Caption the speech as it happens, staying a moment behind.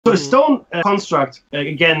So a stone construct,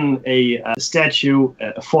 again, a statue,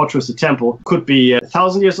 a fortress, a temple, could be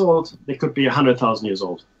 1,000 years old. They could be 100,000 years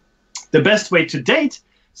old. The best way to date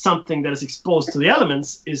something that is exposed to the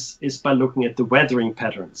elements is by looking at the weathering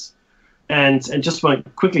patterns. And just want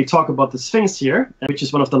to quickly talk about the Sphinx here, which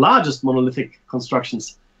is one of the largest monolithic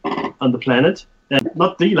constructions on the planet.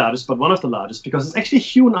 Not the largest, but one of the largest, because it's actually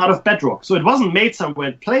hewn out of bedrock. So it wasn't made somewhere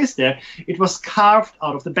and placed there. It was carved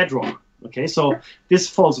out of the bedrock. Okay, so this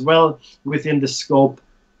falls well within the scope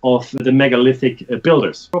of the megalithic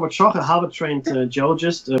builders. Robert Schoch, a Harvard-trained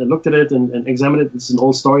geologist, looked at it and examined it. It's an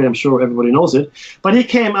old story. I'm sure everybody knows it. But he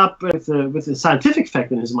came up with a scientific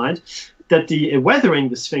fact in his mind that the weathering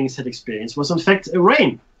the Sphinx had experienced was in fact a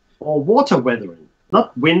rain or water weathering.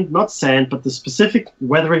 Not wind, not sand, but the specific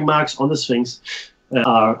weathering marks on the Sphinx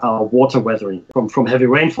are water weathering from heavy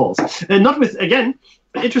rainfalls. And not with, again,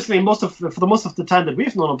 interestingly, for the most of the time that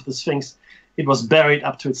we've known of the Sphinx, it was buried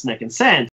up to its neck in sand.